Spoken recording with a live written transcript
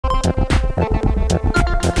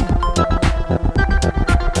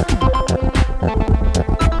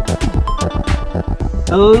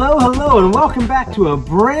Hello, hello, and welcome back to a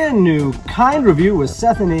brand new Kind Review with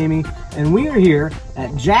Seth and Amy. And we are here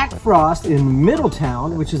at Jack Frost in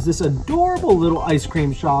Middletown, which is this adorable little ice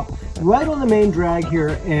cream shop right on the main drag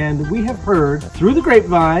here. And we have heard through the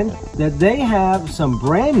grapevine that they have some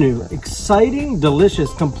brand new, exciting,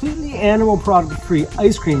 delicious, completely animal product-free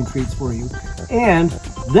ice cream treats for you. And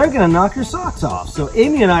they're gonna knock your socks off. So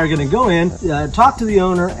Amy and I are gonna go in, talk to the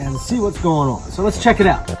owner, and see what's going on. So let's check it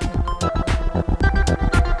out.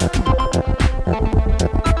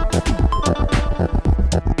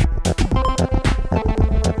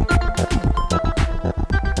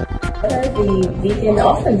 The vegan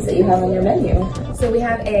offerings that you have on your menu. So we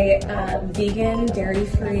have a vegan,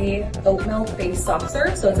 dairy-free oat milk-based soft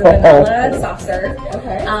serve. So it's a vanilla soft serve.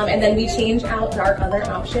 Okay. And then we change out our other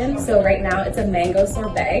options. So right now it's a mango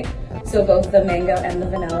sorbet. So both the mango and the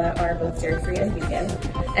vanilla are both dairy-free and vegan.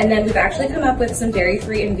 And then we've actually come up with some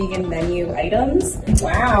dairy-free and vegan menu items.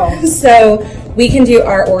 Wow. So we can do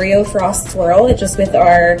our Oreo Frost Swirl, it's just with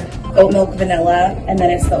our oat milk vanilla, and then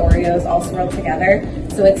it's the Oreos all swirled together.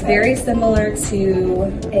 So it's very similar to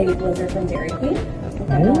a Blizzard from Dairy Queen. So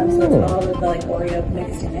it's all with the Oreo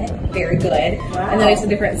mixed in it. Very good. Wow. And then we have some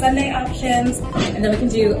different sundae options. And then we can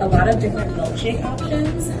do a lot of different milkshake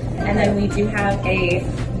options. And then we do have a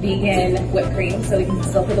vegan whipped cream, so we can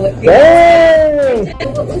still put the whipped cream. Hey!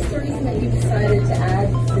 What was the reason that you decided to add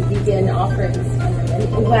the vegan offerings on your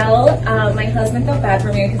menu? Well, my husband felt bad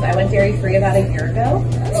for me because I went dairy-free about a year ago.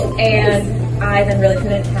 And I then really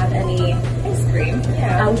couldn't have any ice cream.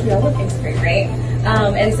 Yeah. We all love ice cream, right?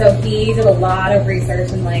 And so he did a lot of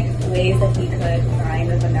research and ways that he could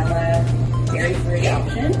find a vanilla dairy-free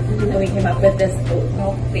option. And we came up with this oat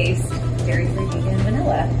milk-based dairy-free vegan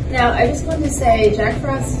vanilla. Now, I just wanted to say, Jack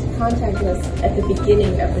Frost contacted us at the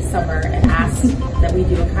beginning of the summer and asked that we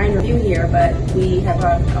do a Kind Review here, but we have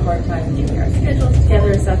a hard time getting our schedules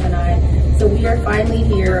together, Seth and I. So we are finally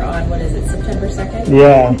here on, what is it, September 2nd?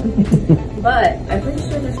 Yeah. But I'm pretty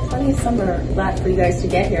sure there's plenty of summer left for you guys to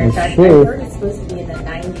get here. In fact, I heard it's supposed to be in the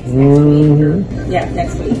 90s next week. Yeah,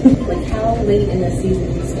 next week. Like, how late in the season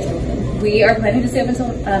do you stay open? We are planning to stay open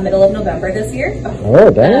until middle of November this year. Oh,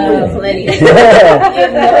 damn. Plenty.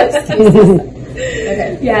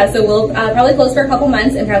 Okay. Yeah, so we'll probably close for a couple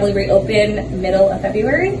months and probably reopen middle of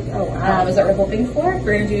February. Oh, wow. Is what we're hoping for.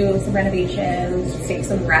 We're going to do some renovations, take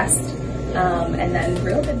some rest, and then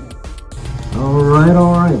reopen. All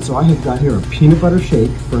right. So I have got here a peanut butter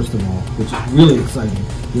shake, first of all, which is really exciting.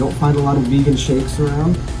 You don't find a lot of vegan shakes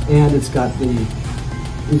around. And it's got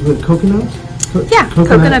is it coconut?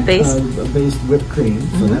 Coconut based. Based whipped cream,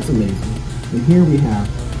 so that's amazing. And here we have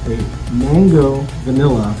a mango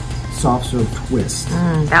vanilla soft serve twist.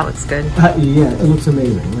 That looks good. Yeah, it looks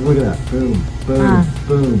amazing. Look at that. Boom, boom,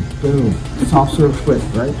 boom, boom. Soft serve twist,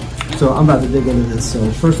 right? So I'm about to dig into this. So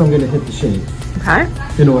first I'm going to hit the shake. Okay.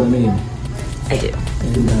 You know what I mean? I do.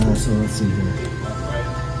 And so let's see here.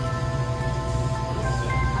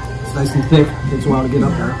 It's nice and thick. It takes a while to get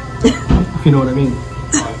up there. If you know what I mean.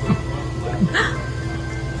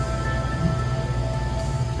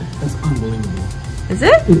 That's unbelievable. Is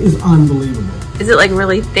it? It is unbelievable. Is it like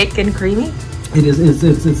really thick and creamy? It is.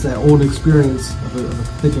 It's that old experience of a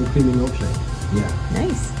thick and creamy milkshake. Yeah.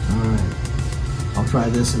 Nice. All right. I'll try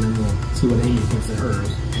this and then we'll see what Amy thinks of hers.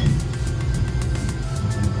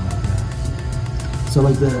 So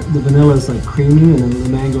like the vanilla is like creamy and then the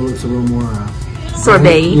mango looks a little more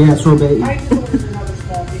sorbet. Yeah, sorbet.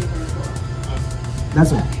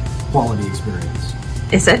 That's a quality experience.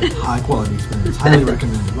 Is it? High quality experience. Highly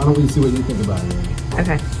recommended. Why don't we see what you think about it, Amy?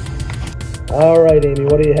 Okay. All right, Amy,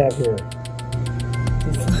 what do you have here?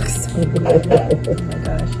 This looks so good. Oh my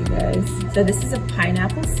gosh, you guys. So this is a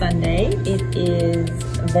pineapple sundae. It is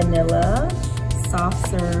vanilla, soft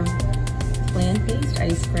serve, plant-based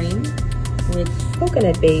ice cream with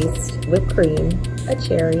coconut-based whipped cream, a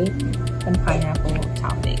cherry, and pineapple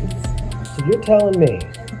toppings. So you're telling me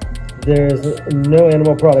there's no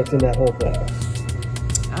animal products in that whole thing?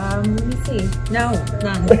 Let me see. No,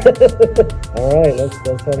 none. All right, let's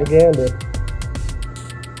have a gander.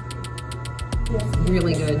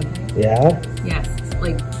 Really good. Yeah? Yes,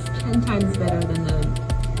 like 10 times better than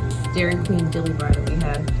the Dairy Queen Dilly Bar that we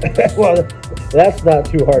had. Well, that's not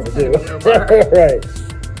too hard to do. Right.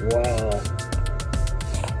 Wow.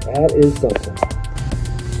 That is something.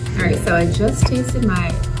 All right, so I just tasted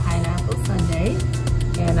my pineapple sundae,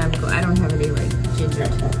 and I don't have any ginger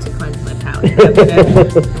to cleanse my palate.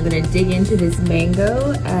 I'm gonna dig into this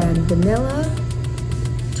mango and vanilla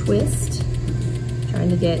twist, trying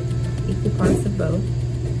to get equal parts of both.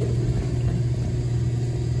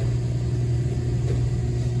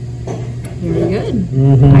 Very good.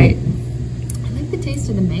 I like the taste taste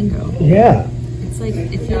of the mango. Yeah. It's like,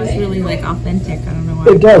 it feels really like authentic. I don't know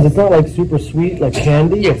why. It does. It's not like super sweet like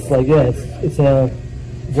candy. It's like, yeah, it's a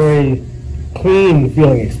very clean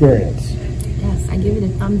feeling experience. Yes, I give it a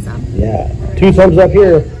thumbs up. Yeah. 2 thumbs up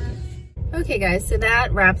here. Okay guys, so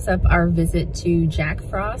that wraps up our visit to Jack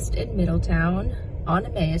Frost in Middletown on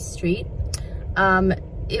Emmaus Street.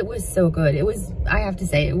 It was so good. It was, I have to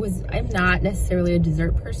say, I'm not necessarily a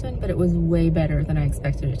dessert person, but it was way better than I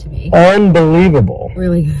expected it to be. Unbelievable.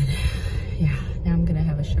 Really good. Yeah, now I'm gonna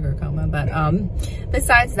have a sugar coma. But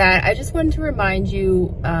besides that, I just wanted to remind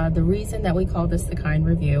you the reason that we call this the Kind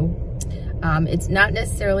Review. It's not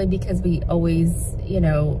necessarily because we always, you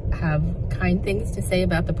know, have kind things to say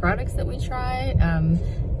about the products that we try.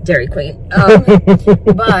 Dairy Queen.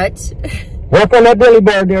 But work on that belly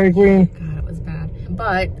bar, Dairy Queen. God, it was bad.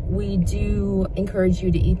 But we do encourage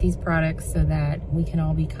you to eat these products so that we can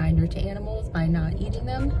all be kinder to animals by not eating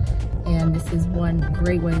them. And this is one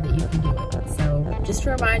great way that you can do it. So just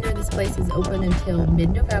a reminder, this place is open until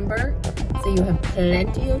mid-November. So you have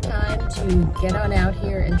plenty of time to get on out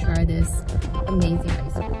here and try this amazing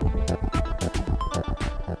ice cream.